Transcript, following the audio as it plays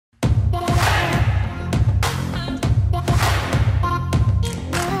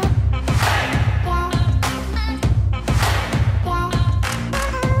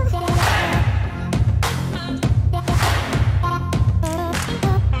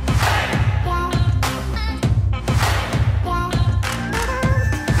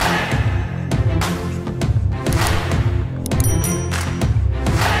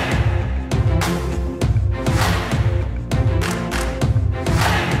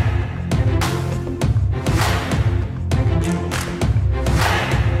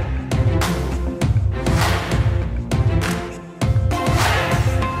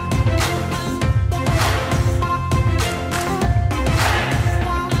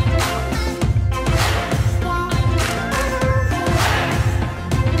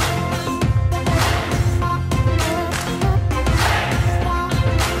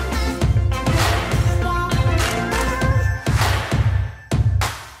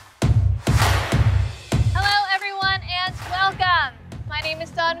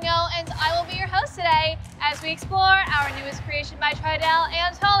today as we explore our newest creation by Tridell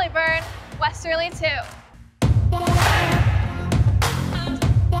and Hollyburn, Westerly 2.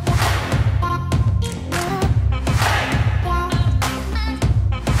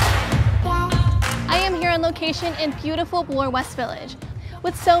 I am here on location in beautiful Bloor West Village.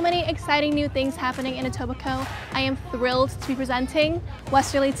 With so many exciting new things happening in Etobicoke, I am thrilled to be presenting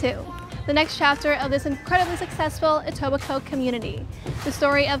Westerly 2, the next chapter of this incredibly successful Etobicoke community. The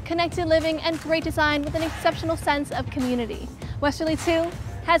story of connected living and great design with an exceptional sense of community. Westerly 2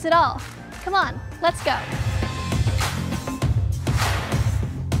 has it all. Come on, let's go.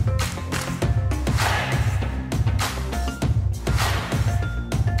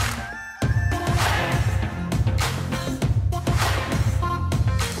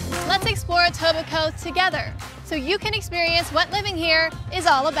 Let's explore Etobicoke together so you can experience what living here is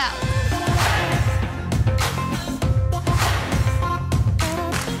all about.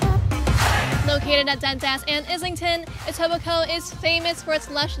 Located at Dundas and Islington, Etobicoke is famous for its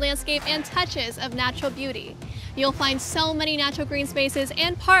lush landscape and touches of natural beauty. You'll find so many natural green spaces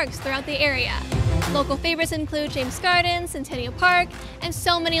and parks throughout the area. Local favorites include James Garden, Centennial Park, and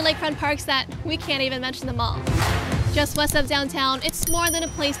so many lakefront parks that we can't even mention them all. Just west of downtown, it's more than a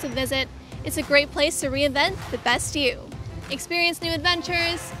place to visit. It's a great place to reinvent the best you. Experience new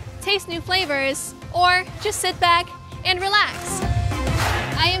adventures, taste new flavors, or just sit back and relax.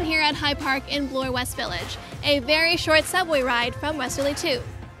 I am here at High Park in Bloor West Village, a very short subway ride from Westerly 2.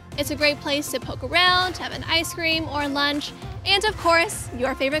 It's a great place to poke around, have an ice cream or lunch, and of course,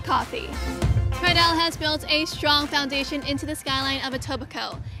 your favorite coffee. Tridell has built a strong foundation into the skyline of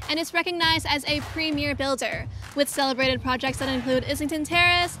Etobicoke, and is recognized as a premier builder, with celebrated projects that include Islington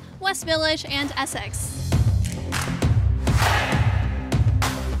Terrace, West Village, and Essex.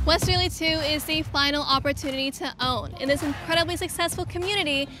 Westerly 2 is the final opportunity to own in this incredibly successful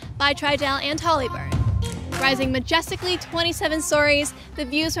community by Tridell and Hollyburn. Rising majestically 27 stories, the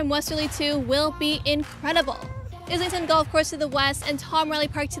views from Westerly 2 will be incredible. Islington Golf Course to the west and Tom Riley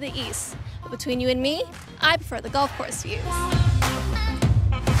Park to the east. But between you and me, I prefer the golf course views.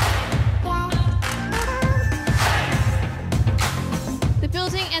 The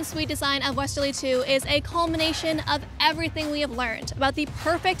building and suite design of Westerly 2 is a culmination of everything we have learned about the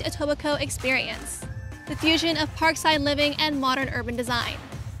perfect Etobicoke experience. The fusion of parkside living and modern urban design.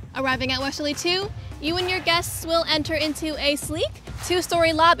 Arriving at Westerly 2, you and your guests will enter into a sleek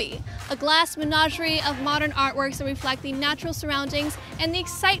two-story lobby, a glass menagerie of modern artworks that reflect the natural surroundings and the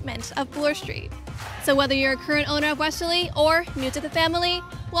excitement of Bloor Street. So whether you're a current owner of Westerly or new to the family,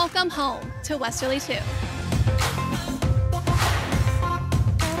 welcome home to Westerly 2.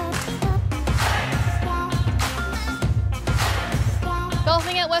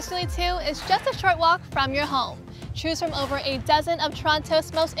 Golfing at Westerly 2 is just a short walk from your home. Choose from over a dozen of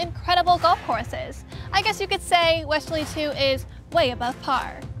Toronto's most incredible golf courses. I guess you could say Westerly 2 is way above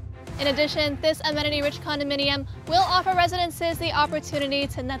par. In addition, this amenity-rich condominium will offer residences the opportunity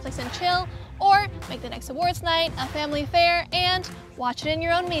to Netflix and chill, or make the next awards night a family affair and watch it in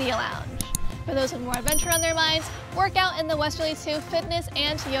your own media lounge. For those with more adventure on their minds, work out in the Westerly 2 fitness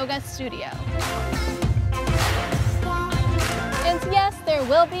and yoga studio. And yes, there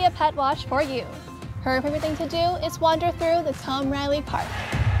will be a pet wash for you. Her favorite thing to do is wander through the Tom Riley Park.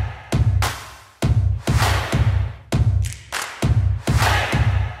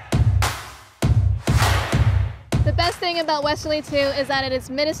 The best thing about Westerly 2 is that it is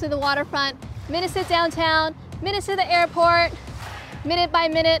minutes to the waterfront, minutes to downtown, minutes to the airport. Minute by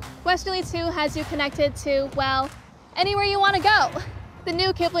minute, Westerly 2 has you connected to, well, anywhere you want to go. The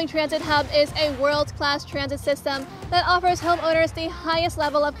new Kipling Transit Hub is a world-class transit system that offers homeowners the highest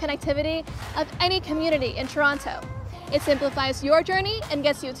level of connectivity of any community in Toronto. It simplifies your journey and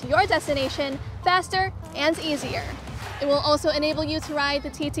gets you to your destination faster and easier. It will also enable you to ride the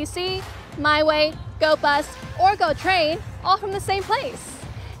TTC, MyWay, Go Bus, or Go Train, all from the same place.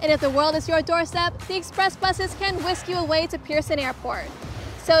 And if the world is your doorstep, the express buses can whisk you away to Pearson Airport.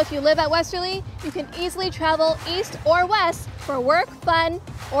 So if you live at Westerly, you can easily travel east or west for work, fun,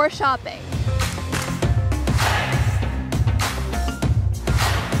 or shopping.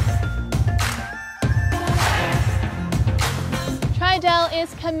 Tridell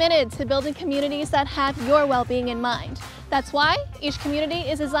is committed to building communities that have your well-being in mind. That's why each community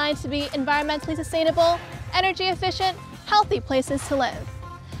is designed to be environmentally sustainable, energy efficient, healthy places to live.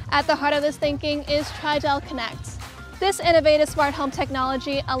 At the heart of this thinking is Tridell Connect. This innovative smart home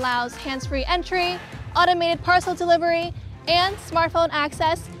technology allows hands-free entry, automated parcel delivery, and smartphone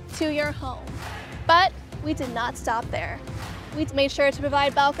access to your home. But we did not stop there. We made sure to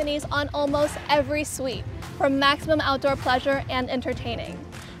provide balconies on almost every suite for maximum outdoor pleasure and entertaining.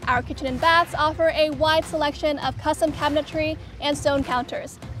 Our kitchen and baths offer a wide selection of custom cabinetry and stone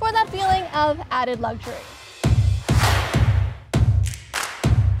counters for that feeling of added luxury.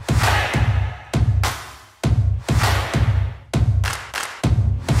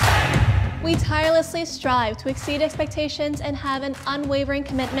 We tirelessly strive to exceed expectations and have an unwavering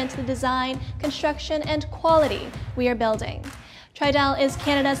commitment to the design, construction, and quality we are building. Tridel is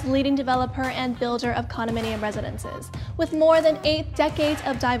Canada's leading developer and builder of condominium residences, with more than 8 decades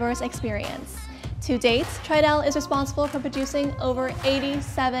of diverse experience. To date, Tridel is responsible for producing over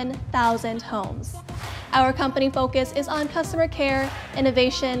 87,000 homes. Our company focus is on customer care,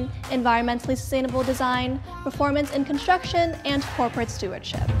 innovation, environmentally sustainable design, performance in construction, and corporate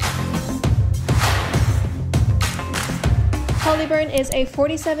stewardship. Hollyburn is a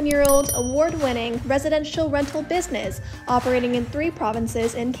 47-year-old award-winning residential rental business operating in 3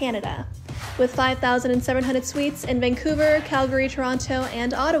 provinces in Canada. With 5,700 suites in Vancouver, Calgary, Toronto,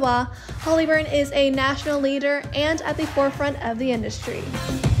 and Ottawa, Hollyburn is a national leader and at the forefront of the industry.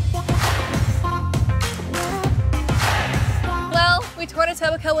 Well, we toured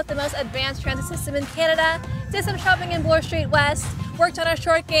Etobicoke with the most advanced transit system in Canada, did some shopping in Bloor Street West, worked on our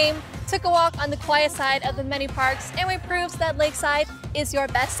short game, took a walk on the quiet side of the many parks, and we proved that Lakeside is your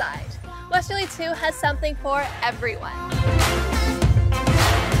best side. Westerly too has something for everyone.